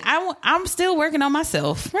 Like, I'm still working on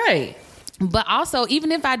myself. Right. But also,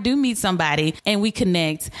 even if I do meet somebody and we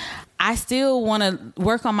connect, I still want to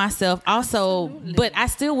work on myself also. Absolutely. But I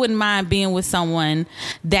still wouldn't mind being with someone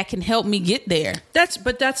that can help me get there. That's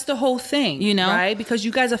the whole thing, you know, right? Because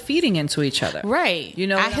you guys are feeding into each other. Right. You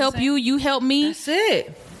know, I help you, you help me.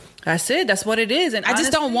 That's it. That's what it is. And I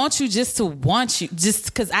just don't want you just to want you just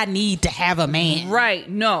because I need to have a man. Right.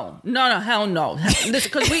 No, hell no. Listen,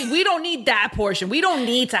 because we don't need that portion. We don't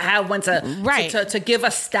need to have one to give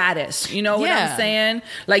us status. You know what I'm saying?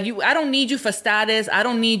 Like I don't need you for status. I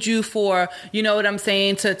don't need you for, you know what I'm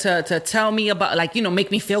saying, to tell me about, like, you know,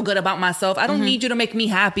 make me feel good about myself. I don't need you to make me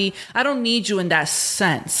happy. I don't need you in that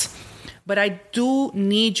sense. But I do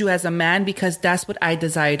need you as a man because that's what I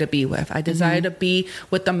desire to be with. I desire to be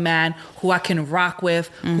with a man who I can rock with,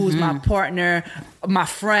 who's my partner, my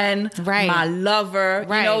friend, my lover.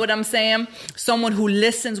 You know what I'm saying? Someone who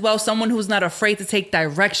listens well, someone who's not afraid to take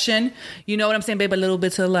direction. You know what I'm saying? Babe, a little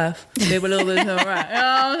bit to the left. Babe, a little bit to the right. You know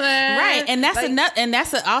what I'm saying? Right. And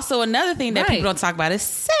that's also another thing that people don't talk about is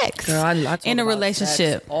sex. Girl, I talk in a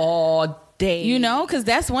relationship. All day. You know, because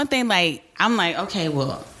that's one thing, like, I'm like, okay,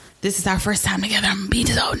 well, this is our first time together. I'm being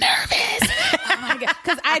so nervous. Oh my God.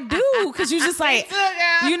 Because I do. Because you just like,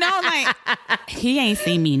 you know, like, he ain't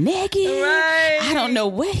seen me naked. Right. I don't know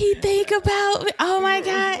what he think about. Oh my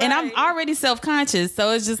God. And I'm already self-conscious.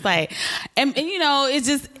 So it's just like, and you know, it's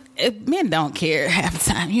just, men don't care half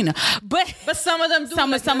the time, you know. But some of them do.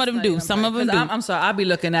 Some of them do. Some of them do. I'm sorry. I'll be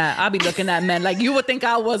looking at men like you would think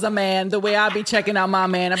I was a man the way I'll be checking out my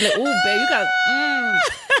man. I'm like, ooh, babe, you got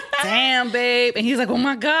damn, babe. And he's like, oh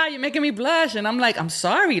my God, you're making me blush. And I'm like, I'm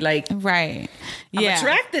sorry. Like, right. I'm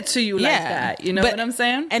attracted to you like that. You know what I'm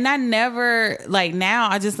saying? And I never, like, now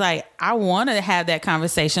I just like, I want to have that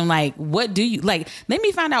conversation. Like, what do you like? Let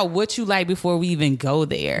me find out what you like before we even go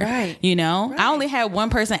there. Right. You know, I only had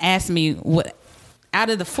one person ask me what, out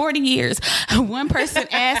of the 40 years, one person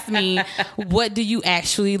asked me, what do you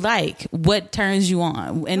actually like? What turns you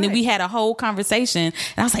on? And then we had a whole conversation and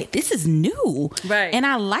I was like, this is new. Right. And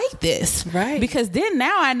I like this. Right. Because then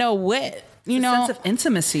now I know what, you know. Sense of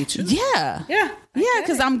intimacy too. Yeah. Yeah. Yeah.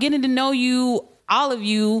 Because I'm getting to know you, all of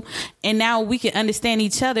you. And now we can understand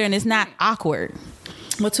each other and it's not awkward.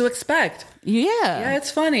 What to expect. Yeah. Yeah, it's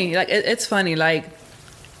funny. Like, it's funny. Like,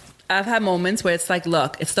 I've had moments where it's like,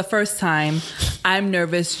 look, it's the first time. I'm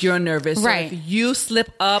nervous. You're nervous. Right. So if you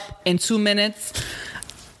slip up in 2 minutes,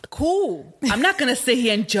 cool. I'm not going to sit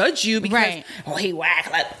here and judge you because, oh, he whack.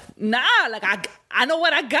 Like, nah, like I know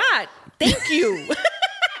what I got. Thank you.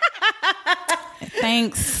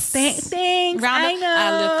 Thanks. Thanks. I know.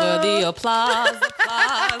 I live for the applause.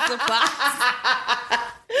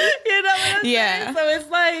 You know what I'm saying? So it's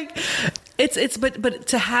like, but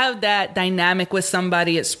to have that dynamic with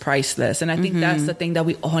somebody, it's priceless. And I think that's the thing that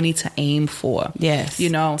we all need to aim for. Yes. You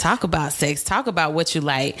know, talk about sex, talk about what you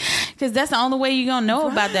like, because that's the only way you're going to know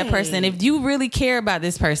about that person. If you really care about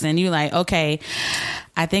this person, you're like, okay,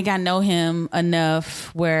 I think I know him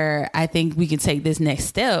enough where I think we can take this next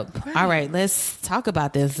step. All right, let's talk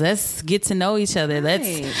about this. Let's get to know each other.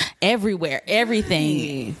 Let's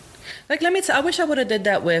everything. Like, let me I wish I would have did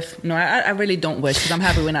that with, no, I really don't wish because I'm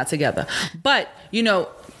happy we're not together. But, you know,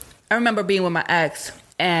 I remember being with my ex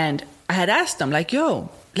and I had asked him, like, yo,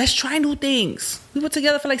 let's try new things. We were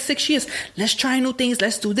together for like 6 years. Let's try new things.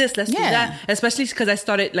 Let's do this. Let's do that. Especially because I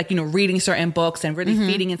started, like, you know, reading certain books and really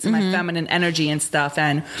feeding into my feminine energy and stuff.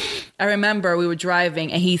 And I remember we were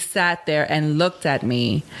driving and he sat there and looked at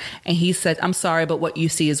me and he said, I'm sorry, but what you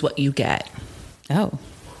see is what you get. Oh.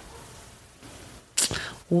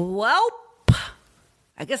 Well,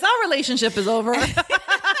 I guess our relationship is over. That's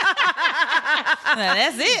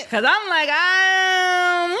it. Because I'm like,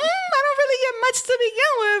 I don't really get much to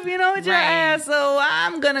begin with, you know, with your ass. So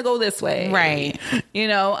I'm going to go this way. Right. You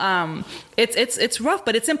know, it's rough,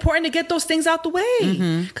 but it's important to get those things out the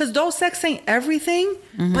way. Because though sex ain't everything,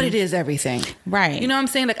 but it is everything. Right. You know what I'm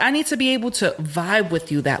saying? Like, I need to be able to vibe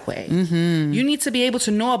with you that way. You need to be able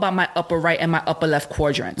to know about my upper right and my upper left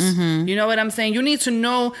quadrants. You know what I'm saying? You need to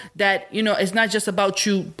know that, you know, it's not just about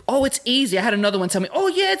you. Oh, it's easy. I had another one tell me, oh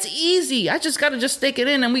yeah, it's easy. I just got to just stick it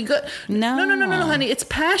in and we good. No, honey. It's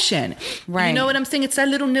passion. Right. You know what I'm saying? It's that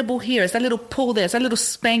little nibble here. It's that little pull there. It's that little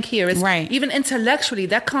spank here. It's even intellectually,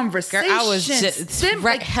 that conversation. Girl, I was just,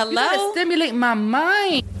 hello? You gotta stimulate my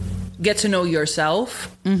mind. Get to know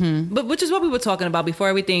yourself. But which is what we were talking about before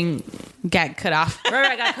everything got cut off.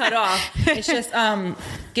 Right, got cut off. It's just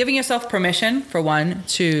giving yourself permission, for one,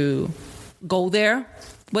 to go there.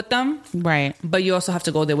 with them. Right. But you also have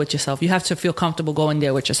to go there with yourself. You have to feel comfortable going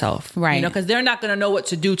there with yourself. Right. You know, because they're not going to know what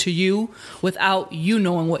to do to you without you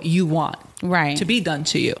knowing what you want. Right. To be done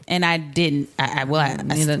to you. And I didn't.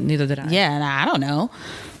 Neither did I. Yeah, and I don't know.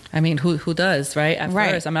 I mean, who does, right? At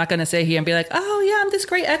first, I'm not going to sit here and be like, oh, yeah, I'm this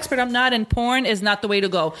great expert. I'm not. And porn is not the way to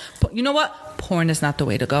go. You know what? Porn is not the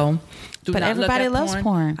way to go. But everybody loves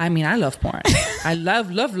porn. I mean, I love porn. I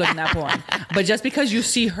love looking at porn. But just because you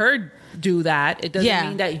see her do that, it doesn't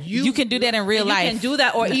mean that you can do that in real life. You can do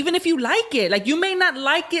that, or even if you like it, like you may not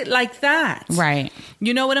like it like that, right?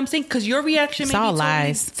 You know what I'm saying? Because your reaction may be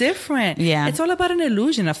totally different. Yeah, it's all about an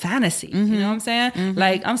illusion, a fantasy. Mm-hmm. You know what I'm saying? Mm-hmm.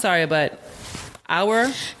 Like, I'm sorry, but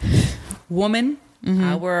our woman,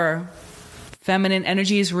 our feminine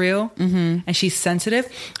energy is real, and she's sensitive.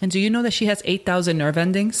 And do you know that she has 8,000 nerve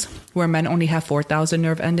endings, where men only have 4,000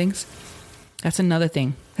 nerve endings? That's another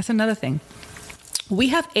thing. We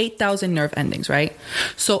have 8,000 nerve endings, right?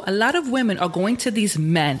 So a lot of women are going to these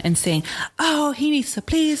men and saying, oh, he needs to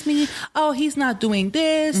please me. Oh, he's not doing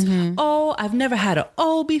this. Oh, I've never had an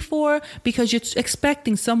O before. Because you're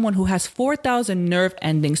expecting someone who has 4,000 nerve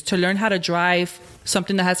endings to learn how to drive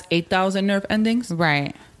something that has 8,000 nerve endings.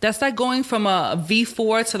 Right. That's like going from a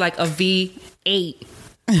V4 to like a V8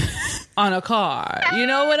 on a car. You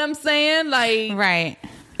know what I'm saying? Like, right.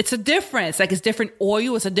 It's a difference. Like, it's different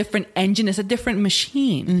oil. It's a different engine. It's a different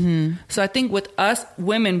machine. So I think with us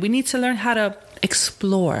women, we need to learn how to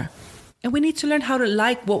explore. And we need to learn how to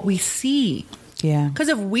like what we see. Yeah. Because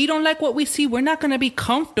if we don't like what we see, we're not going to be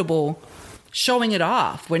comfortable showing it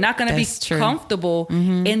off. We're not going to be comfortable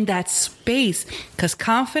in that space. Because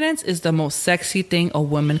confidence is the most sexy thing a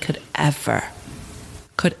woman could ever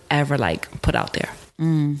like put out there.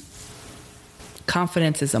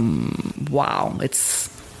 Confidence is wow.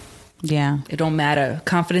 It don't matter.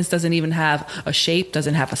 Confidence doesn't even have a shape,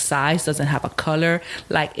 doesn't have a size, doesn't have a color.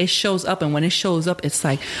 Like, it shows up, and when it shows up, it's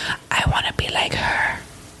like, I want to be like her.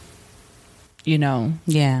 You know?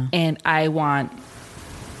 Yeah. And I want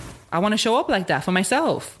to show up like that for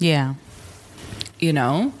myself. Yeah. You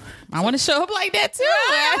know? I want to show up like that too.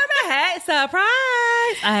 Hey,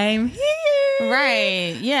 surprise! I'm here.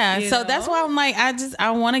 Right. Yeah. You know? That's why I'm like, I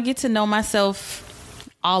want to get to know myself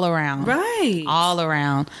all around. Right. All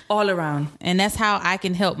around. And that's how I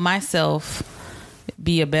can help myself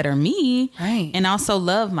be a better me. Right. And also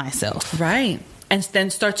love myself. Right. And then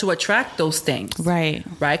start to attract those things. Right.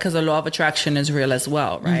 Right? Because the law of attraction is real as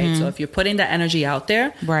well, right? So if you're putting that energy out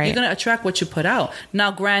there, you're going to attract what you put out.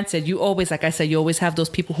 Now, granted, you always, like I said, you always have those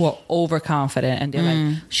people who are overconfident and they're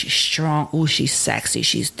like, she's strong. Oh, she's sexy.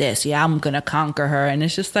 She's this. Yeah, I'm going to conquer her. And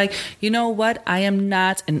it's just like, you know what? I am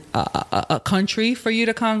not a country for you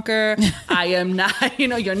to conquer. I am not,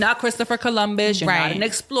 you're not Christopher Columbus. You're not an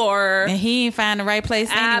explorer. And he ain't find the right place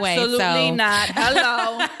anyway. Absolutely not.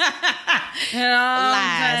 Hello.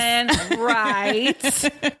 Lies.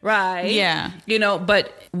 Right. Yeah.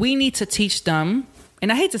 But we need to teach them,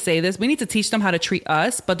 and I hate to say this, we need to teach them how to treat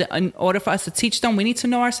us, but in order for us to teach them, we need to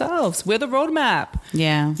know ourselves. We're the roadmap.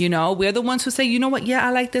 Yeah. We're the ones who say, you know what? Yeah, I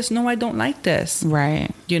like this. No, I don't like this. Right.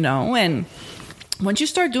 And once you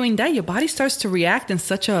start doing that, your body starts to react in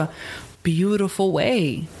such a beautiful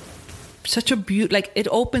way. Like, it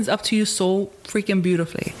opens up to you so freaking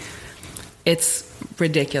beautifully. It's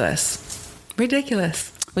ridiculous.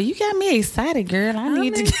 Well, you got me excited, girl. I'm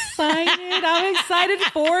excited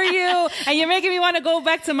for you. And you're making me want to go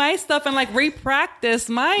back to my stuff and like re-practice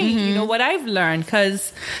what I've learned,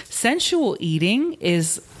 because sensual eating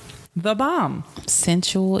is the bomb.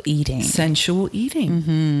 Sensual eating.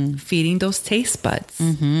 Feeding those taste buds.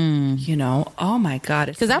 Oh my God.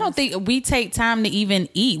 Because I don't think we take time to even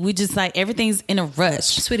eat. We just like, everything's in a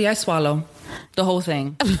rush. Sweetie, I swallow the whole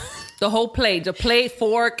thing. The whole plate,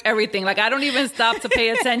 fork, everything. Like, I don't even stop to pay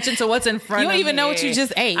attention to what's in front of me. You don't even know what you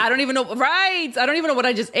just ate. I don't even know. Right. I don't even know what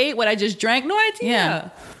I just ate, what I just drank. No idea. Yeah.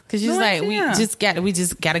 Because you're we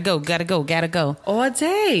just gotta go. All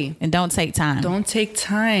day. And don't take time.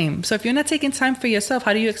 So if you're not taking time for yourself,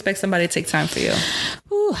 how do you expect somebody to take time for you?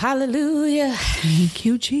 Ooh, hallelujah. Thank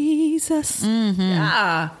you, Jesus.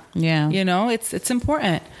 Yeah. It's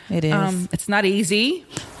important. It is. It's not easy.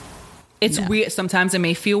 It's weird. Sometimes it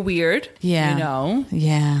may feel weird. Yeah.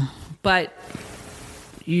 Yeah. But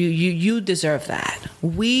you deserve that.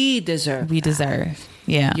 We deserve.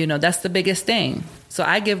 Yeah. That's the biggest thing. So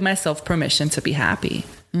I give myself permission to be happy.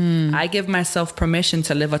 I give myself permission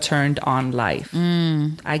to live a turned on life.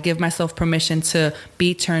 I give myself permission to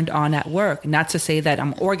be turned on at work. Not to say that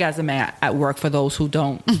I'm orgasming at work for those who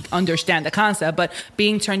don't understand the concept, but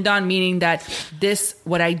being turned on, meaning that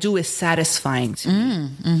what I do is satisfying to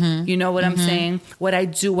me. You know what I'm saying? What I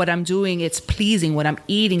do, what I'm doing, it's pleasing. What I'm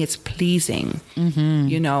eating, it's pleasing.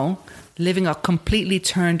 You know, living a completely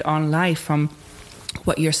turned on life from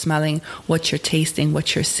what you're smelling, what you're tasting,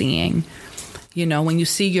 what you're seeing. You know, when you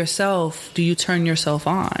see yourself, do you turn yourself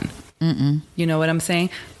on? You know what I'm saying?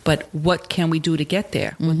 But what can we do to get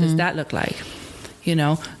there? What does that look like? You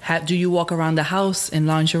know, do you walk around the house in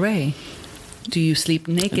lingerie? Do you sleep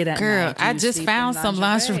naked at night? I just found some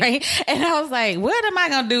lingerie and I was like, what am I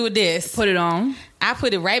going to do with this? Put it on. I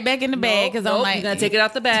put it right back in the bag because I'm like... You're going to take it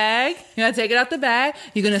out the bag.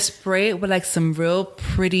 You're going to spray it with like some real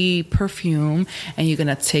pretty perfume and you're going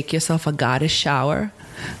to take yourself a goddess shower.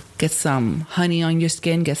 Get some honey on your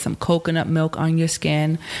skin, get some coconut milk on your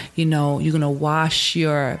skin. You know, you're going to wash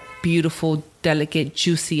your beautiful, delicate,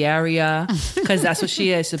 juicy area because that's what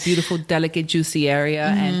she is, a beautiful, delicate, juicy area.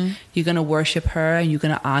 And you're going to worship her and you're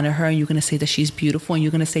going to honor her and you're going to say that she's beautiful and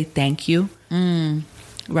you're going to say thank you.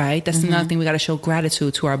 Right? That's another thing. We got to show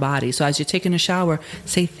gratitude to our body. So as you're taking a shower,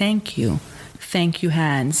 say thank you. Thank you,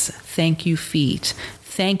 hands. Thank you, feet.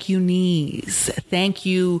 Thank you, knees. Thank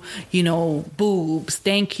you, you know, boobs.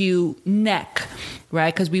 Thank you, neck,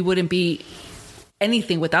 right? Because we wouldn't be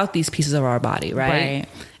anything without these pieces of our body, right?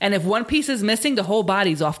 And if one piece is missing, the whole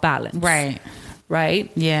body's off balance.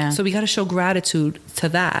 Right? Yeah. So we got to show gratitude to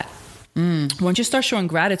that. Once you start showing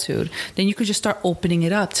gratitude, then you could just start opening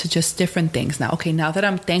it up to just different things. Now, okay, now that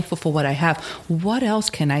I'm thankful for what I have, what else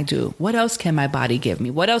can I do? What else can my body give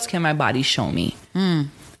me? What else can my body show me?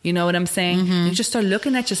 You know what I'm saying? You just start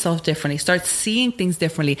looking at yourself differently, start seeing things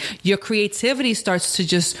differently. Your creativity starts to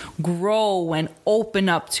just grow and open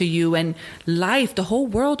up to you, and life, the whole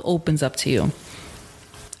world opens up to you.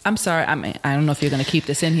 I'm sorry, I don't know if you're going to keep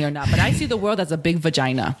this in here or not, but I see the world as a big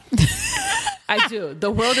vagina. I do. The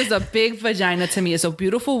world is a big vagina to me. It's a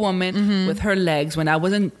beautiful woman with her legs. When I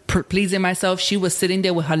wasn't pleasing myself, she was sitting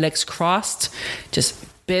there with her legs crossed, just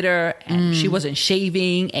bitter, and she wasn't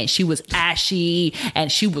shaving, and she was ashy, and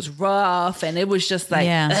she was rough, and it was just like,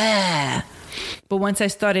 ugh. But once I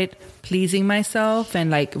started pleasing myself and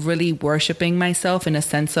like really worshiping myself in a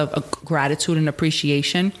sense of gratitude and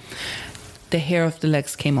appreciation, the hair of the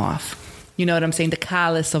legs came off. You know what I'm saying? The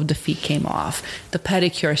callus of the feet came off. The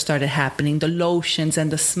pedicure started happening, the lotions and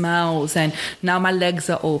the smells. And now my legs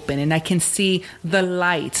are open and I can see the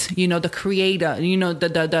light, you know, the creator, you know,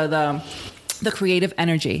 the creative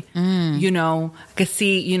energy. You know, I can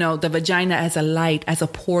see, you know, the vagina as a light, as a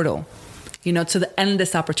portal, you know, to the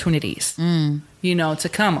endless opportunities, you know, to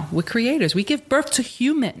come. We're creators. We give birth to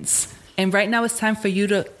humans. And right now it's time for you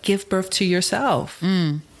to give birth to yourself.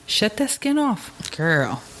 Shed that skin off.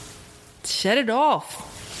 Girl. Shed it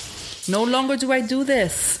off. No longer do I do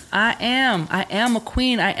this. I am a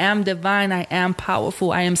queen. I am divine. I am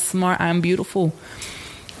powerful. I am smart. I am beautiful.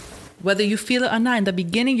 Whether you feel it or not, in the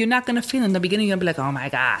beginning, you're not going to feel it. In the beginning, you're going to be like, oh my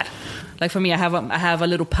God. Like for me, I have a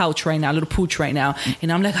little pouch right now, a little pooch right now.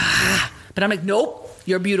 And I'm like, ah. But I'm like, nope,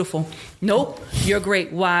 you're beautiful. Nope, you're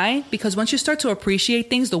great. Why? Because once you start to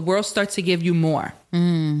appreciate things, the world starts to give you more.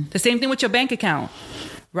 The same thing with your bank account.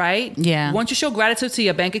 Right? Yeah. Once you show gratitude to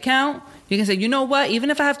your bank account, you can say, you know what? Even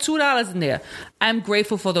if I have $2 in there, I'm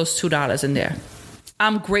grateful for those $2 in there.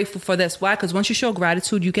 I'm grateful for this. Why? Because once you show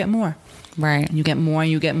gratitude, you get more. Right. And you get more and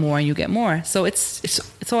you get more and you get more. So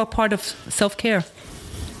it's all a part of self-care.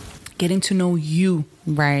 Getting to know you.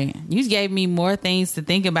 Right. You gave me more things to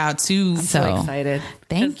think about too. I'm so excited.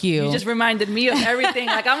 Thank you. You just reminded me of everything.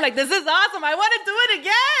 Like I'm like, this is awesome. I want to do it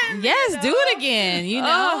again. Yes, you know? do it again. You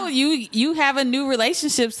know, you have a new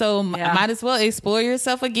relationship, so might as well explore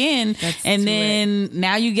yourself again. And then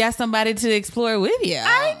now you got somebody to explore with you.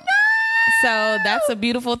 I know. So that's a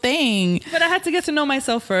beautiful thing. But I had to get to know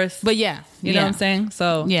myself first. But yeah. You know what I'm saying?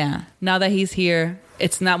 So now that he's here,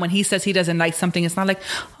 it's not when he says he doesn't like something, it's not like,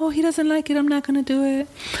 oh, he doesn't like it, I'm not going to do it.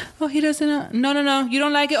 Oh, he doesn't. No. You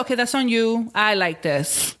don't like it? Okay, that's on you. I like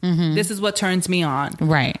this. This is what turns me on.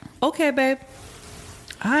 Right. Okay, babe.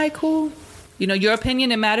 All right, cool. You know, your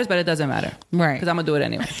opinion, it matters, but it doesn't matter. Right. Because I'm going to do it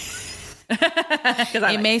anyway.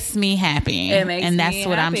 It makes me happy. It makes and that's me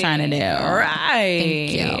what happy. I'm trying to do. All right.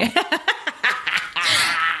 Thank you.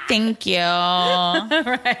 Thank you.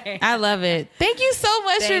 Right. I love it. Thank you so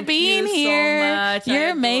much for being here. So much. You're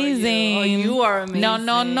amazing. You are amazing. No.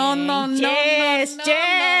 Jess, no,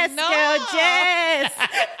 Jess, no, girl, Jess.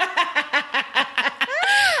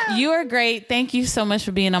 You are great. Thank you so much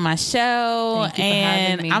for being on my show. Thank you for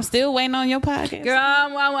having me. I'm still waiting on your podcast. Girl,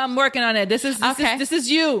 I'm working on it. This is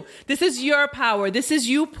you. This is your power. This is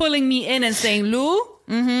you pulling me in and saying, Lou,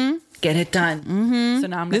 get it done. So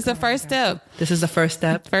now This is the first step. This is the first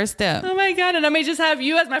step. First step. Oh my God. And I may just have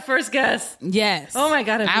you as my first guest. Yes. Oh my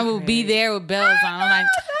God. I will be there with bells on. I'm like,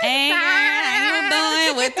 hey, how you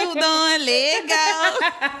doing? What you doing? Let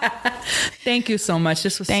go. Thank you so much.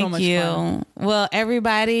 This was so much fun. Well,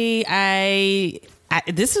 everybody,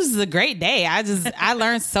 this was a great day. I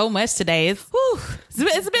learned so much today. It's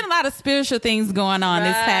been a lot of spiritual things going on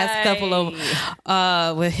this past couple of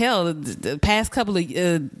the past couple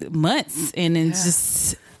of months, and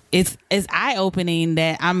it's eye opening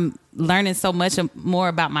that I'm learning so much more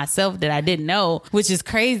about myself that I didn't know, which is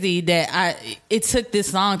crazy that it took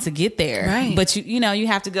this long to get there. Right. But you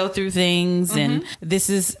have to go through things, and this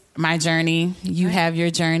is my journey. You have your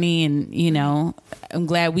journey, and I'm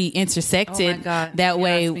glad we intersected. Oh my God. That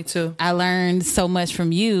way. Me too. I learned so much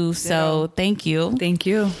from you. So thank you. Thank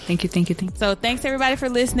you. So thanks everybody for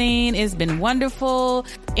listening. It's been wonderful.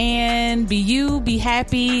 And be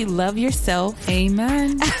happy, love yourself.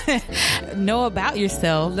 Amen. Know about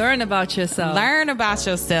yourself. Learn about yourself.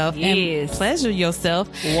 And pleasure yourself.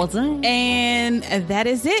 And that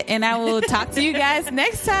is it. And I will talk to you guys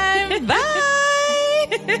next time. Bye.